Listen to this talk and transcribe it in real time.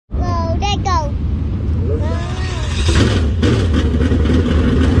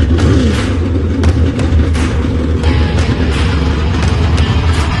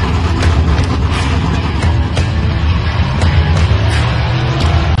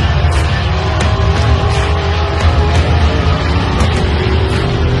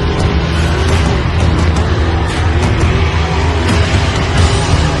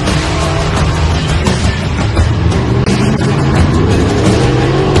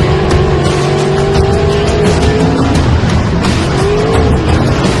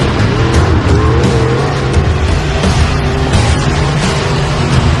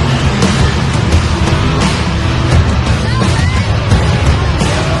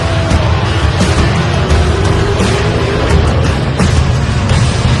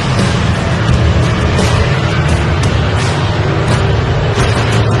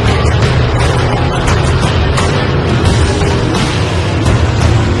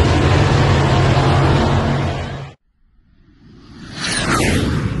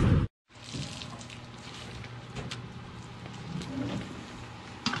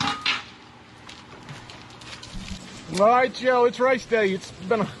All right, Joe, it's race day. It's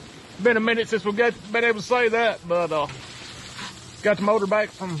been a minute since we've been able to say that, but got the motor back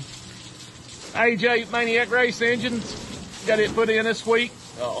from AJ Maniac Racing Engines. Got it put in this week.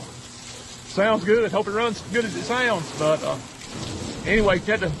 Sounds good. Hope it runs as good as it sounds. But anyway,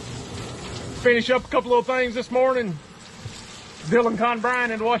 had to finish up a couple of things this morning. Dylan conned Brian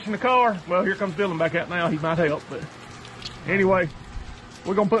into washing the car. Well, here comes Dylan back out now. He might help, but anyway,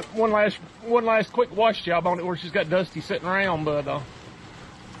 we're gonna put one last quick wash job on it where she's got Dusty sitting around, but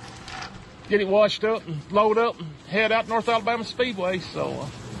get it washed up and load up and head out to North Alabama Speedway. So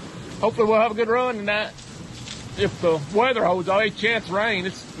hopefully we'll have a good run tonight. If the weather holds, all a chance of rain.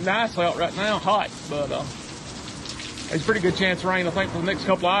 It's nice out right now, hot, but there's a pretty good chance of rain, I think, for the next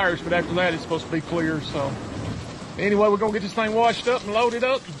couple of hours, but after that it's supposed to be clear. So anyway, we're gonna get this thing washed up and loaded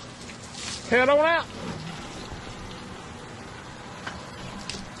up and head on out.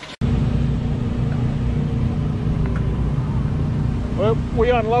 Well, we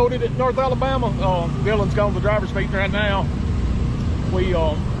unloaded at North Alabama. Dylan's gone to the driver's meeting right now. We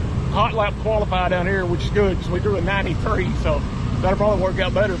hot lap qualify down here, which is good because we drew a 93, so that'll probably work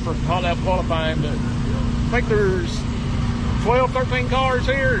out better for hot lap qualifying. But I think there's 12, 13 cars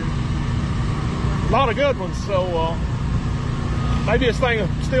here, and a lot of good ones. So maybe this thing will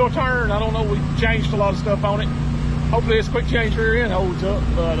still turn. I don't know. We changed a lot of stuff on it. Hopefully this quick change rear end holds up.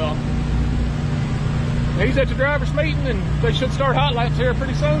 But he's at the driver's meeting, and they should start hot laps here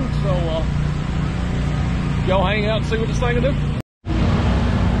pretty soon. So y'all hang out and see what this thing will do.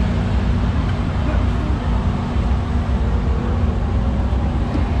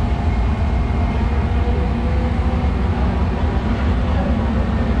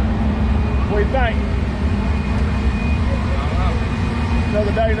 What do you think?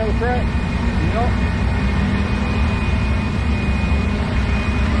 Another day, another track? Yep.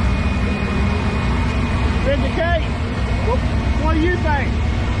 Kate, what do you think?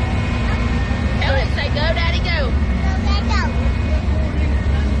 Ellen, say go, Daddy, go. Go, Daddy, go.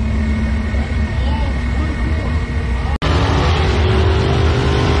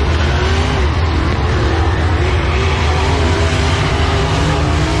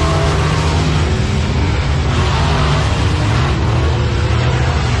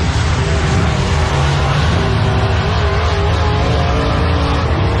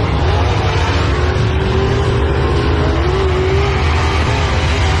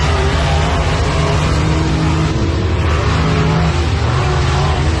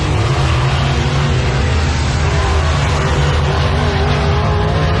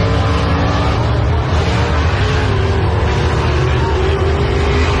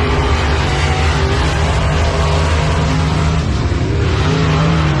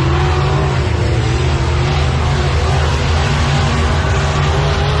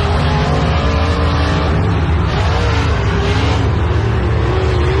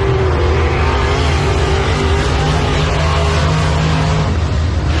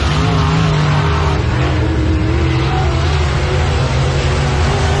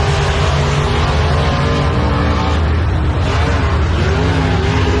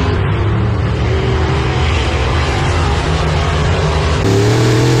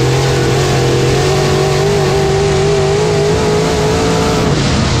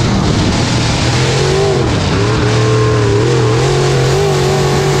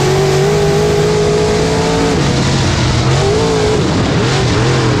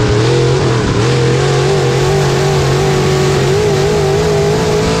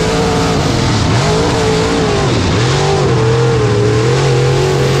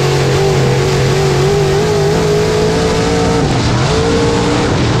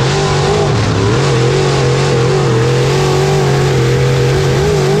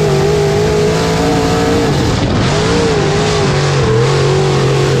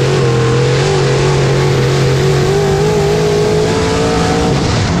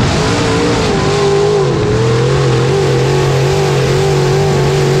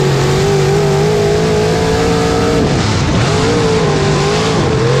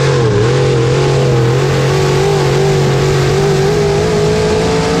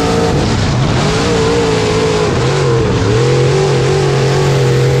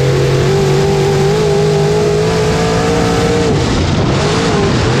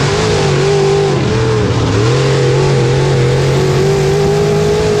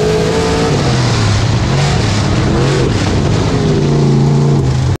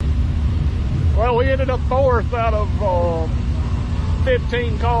 Out of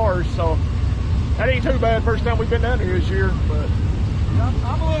 15 cars, so that ain't too bad. First time we've been down here this year, but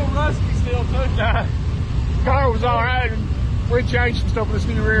I'm a little rusty still too. Car was all right. We changed some stuff with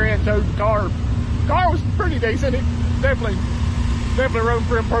this new rear end too. The car was pretty decent. definitely room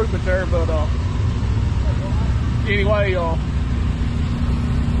for improvement there. But anyway,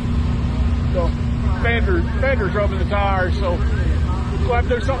 the fenders rubbing the tires, so we'll have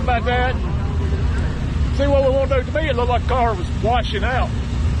to do something about that. See what we want to do. To me, it looked like the car was washing out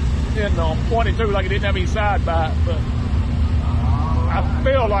in 22, like it didn't have any side bite, but I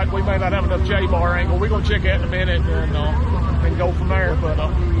feel like we may not have enough J-bar angle. We're going to check that in a minute and go from there. But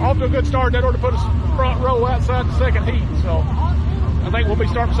off to a good start. That ought to put us front row outside the second heat. So I think we'll be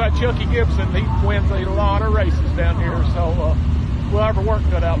starting beside Chucky Gibson. He wins a lot of races down here. So we'll have our work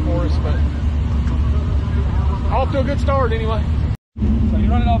cut out for us. But off to a good start anyway. So you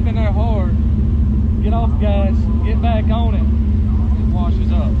run it off in there hard, get off the gas, get back on it, it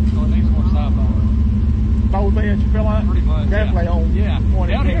washes up. So it needs more side bar. Both ends, you feel like? Pretty much. Definitely on. Yeah.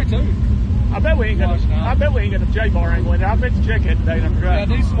 Down here too. I bet we ain't got a J-bar angle in there. I meant to check it today and I forgot. Yeah, it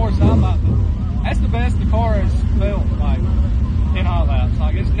needs some more side bar. That's the best the car has felt like in hot laps.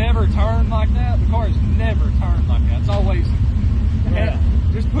 Like it's never turned like that. The car has never turned like that. It's always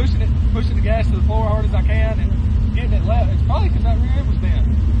just pushing the gas to the floor hard as I can and getting it left. It's probably because that rear end was bent.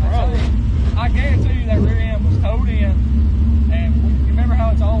 I guarantee you that rear end was towed in, and you remember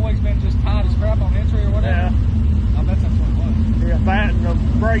how it's always been just tight as crap on entry or whatever? Yeah. I bet that's what it was. Yeah, that and the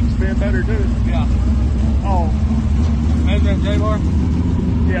brakes been better too. Yeah. Oh. Measuring J-bar?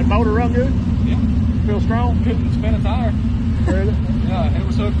 Yeah, motor run good? Yeah. Feel strong? Couldn't spin a tire. Really? Yeah, it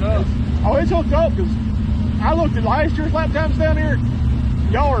was hooked up. Oh, it's hooked up because I looked at last year's lap times down here.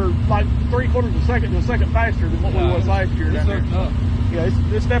 Y'all are like 3/4 of a second to a second faster than what we was last year. It's hooked up. Yeah,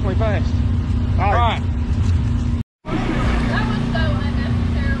 it's definitely fast. All right. That was so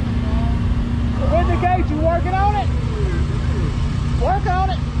unnecessarily long. With the gate, you working on it? Work on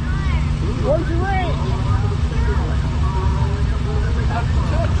it. Where's your wrench? I'm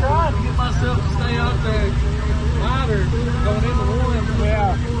trying to get myself to stay up there wider going into one.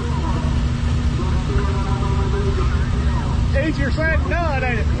 Yeah. Easier said than done,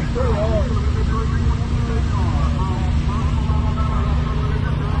 ain't it? Pretty hard.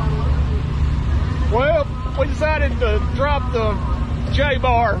 Well, we decided to drop the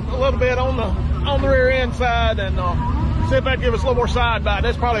J-bar a little bit on the rear end side and see if that'd give us a little more side bite.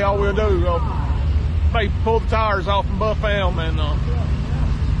 That's probably all we'll do. Maybe pull the tires off and buff them and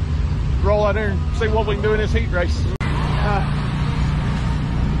roll out there and see what we can do in this heat race.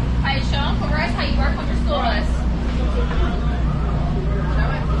 Hey, show Uncle Russ how you work on your school bus. Show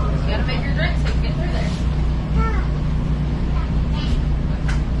it. You gotta make your drink so you can get through there.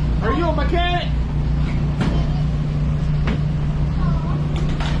 Are you a mechanic?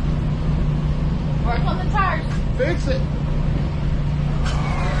 Work on the tires. Fix it.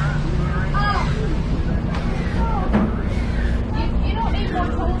 You don't need more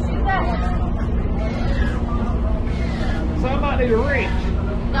tools. Use that one. So I might need a wrench.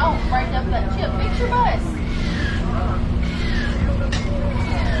 Don't break up that chip. Fix your bus.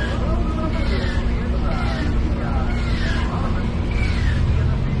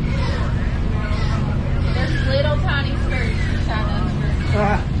 There's little tiny skirts. Shine up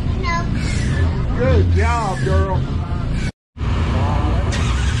skirts. Good job, girl.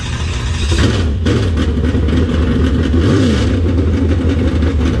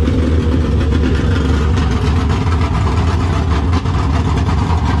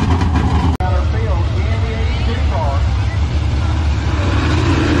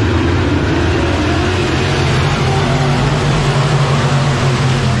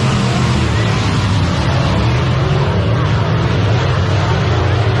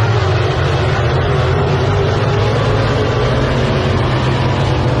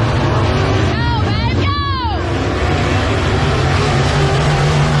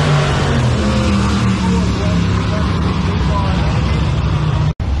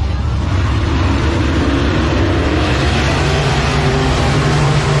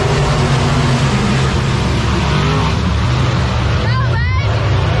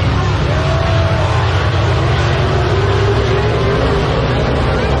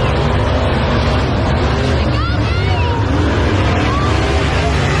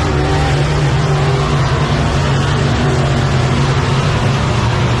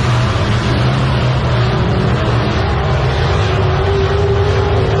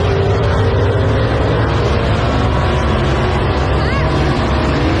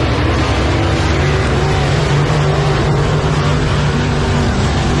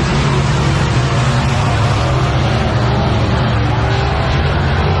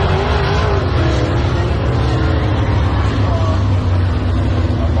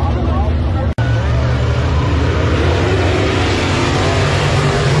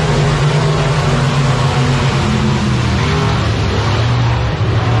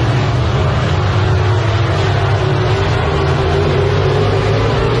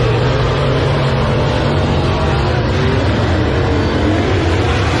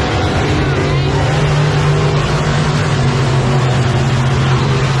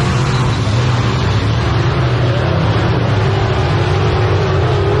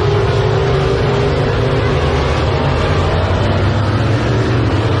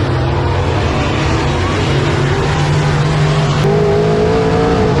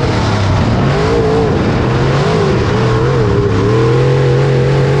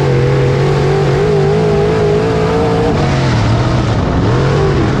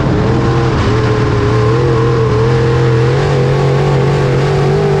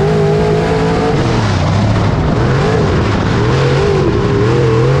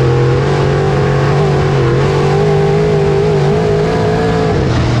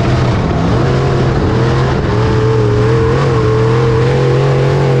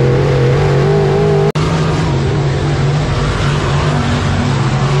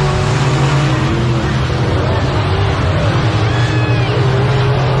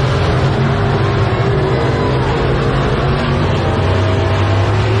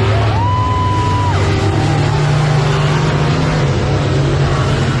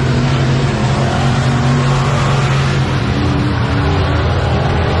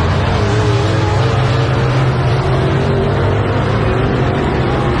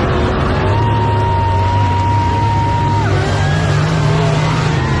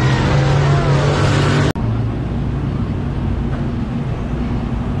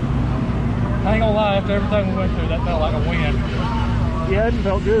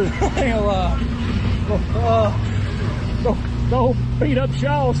 good. No beat up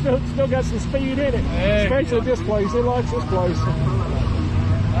Shaw, still got some speed in it. Especially this place. He likes this place.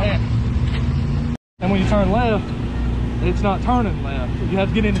 Man. And when you turn left, it's not turning left. You have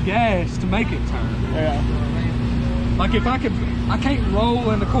to get into gas to make it turn. Yeah. Like if I can't roll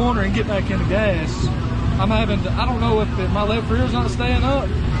in the corner and get back into gas. I'm having to, I don't know if my left rear's not staying up.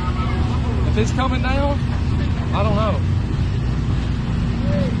 If it's coming down, I don't know.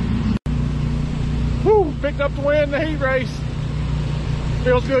 Whew, picked up the win in the heat race.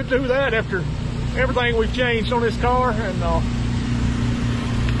 Feels good to do that after everything we've changed on this car and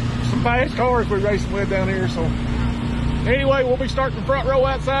some fast cars we're racing with down here. So anyway, we'll be starting the front row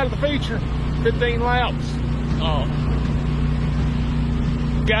outside of the feature, 15 laps.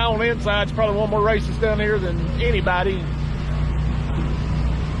 Guy on the inside's probably won more races down here than anybody.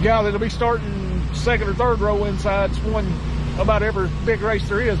 Guy that'll be starting second or third row inside's won about every big race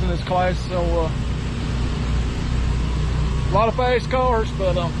there is in this class. So a lot of fast cars,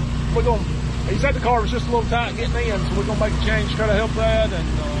 but we're gonna, he said the car was just a little tight getting in, so we're gonna make a change, try to help that,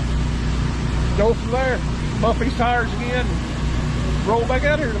 and go from there. Buff these tires again and roll back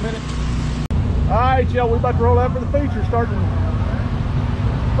out here in a minute. All right, y'all, we about to roll out for the feature, starting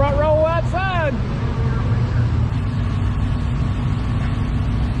front row outside.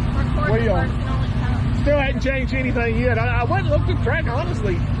 We still hadn't changed anything yet. I went and looked at the track,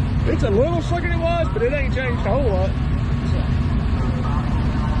 honestly. It's a little slicker than it was, but it ain't changed a whole lot.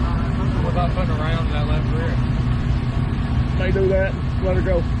 What about putting around that left rear? May do that, let her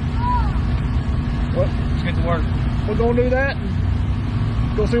go. Well, let's get to work. We're gonna do that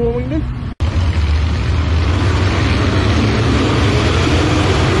and go see what we can do.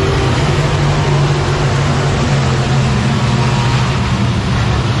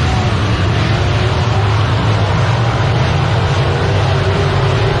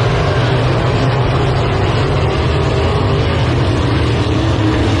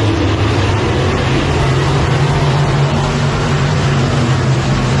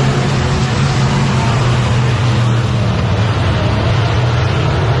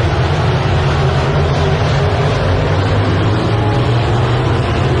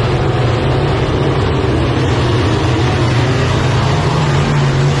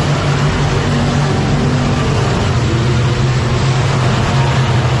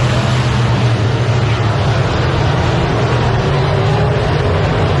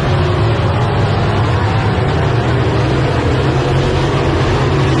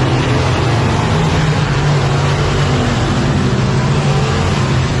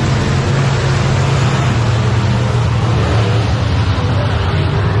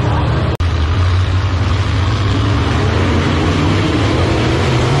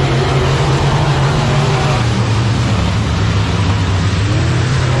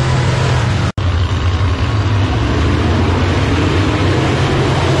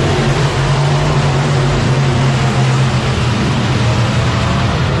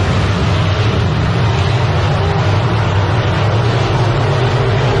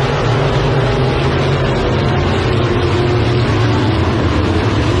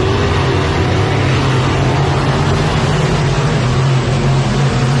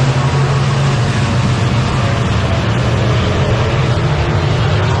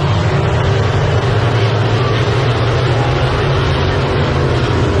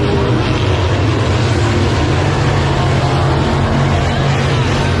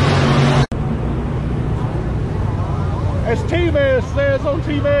 As T-Mass says on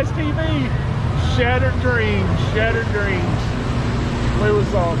T-Mass TV, shattered dreams, shattered dreams. We was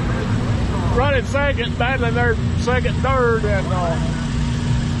running second, battling their second, third, and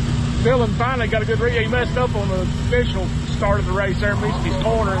Dylan finally got a good read. He messed up on the initial start of the race there, missed his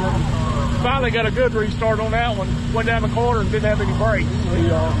corner, and then finally got a good restart on that one. Went down the corner and didn't have any brakes.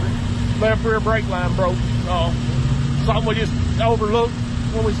 The left rear brake line broke. Something we just overlooked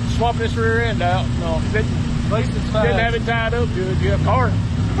when we swapped this rear end out. Didn't have it tied up good. Yeah, car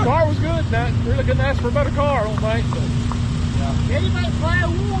was good. Now, really couldn't ask for a better car, I don't think. But, yeah. Anybody play a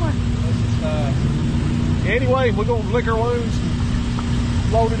one? Anyway, we're gonna lick our wounds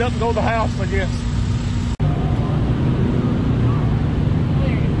and load it up and go to the house, I guess.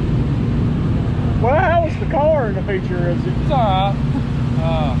 Well, how was the car in the feature? Is it? It's alright.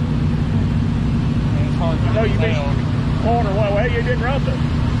 It's hard to know you missed corner. Well, you didn't run the 2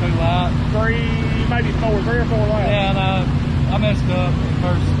 laps. 3 or 4 laps. Yeah, and I messed up the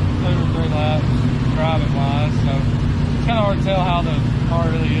first 2 or 3 laps driving wise, so it's kind of hard to tell how the car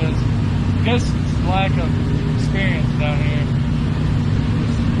really is. I guess it's lack of experience down here.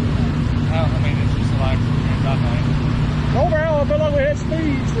 I mean, it's just a lack of experience, I think. Overall, I felt like we had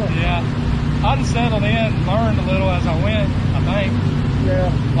speed. So. Yeah. I just settled in, learned a little as I went, I think.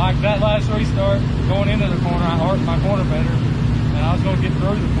 Yeah. Like that last restart, going into the corner, I arced my corner better, and I was going to get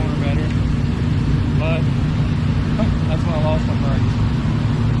through the corner better. But that's when I lost my brakes.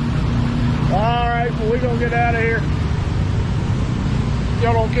 All right, well, we're going to get out of here.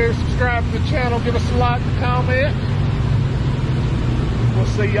 Y'all don't care, subscribe to the channel, give us a like and comment. We'll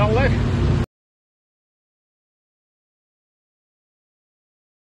see y'all later.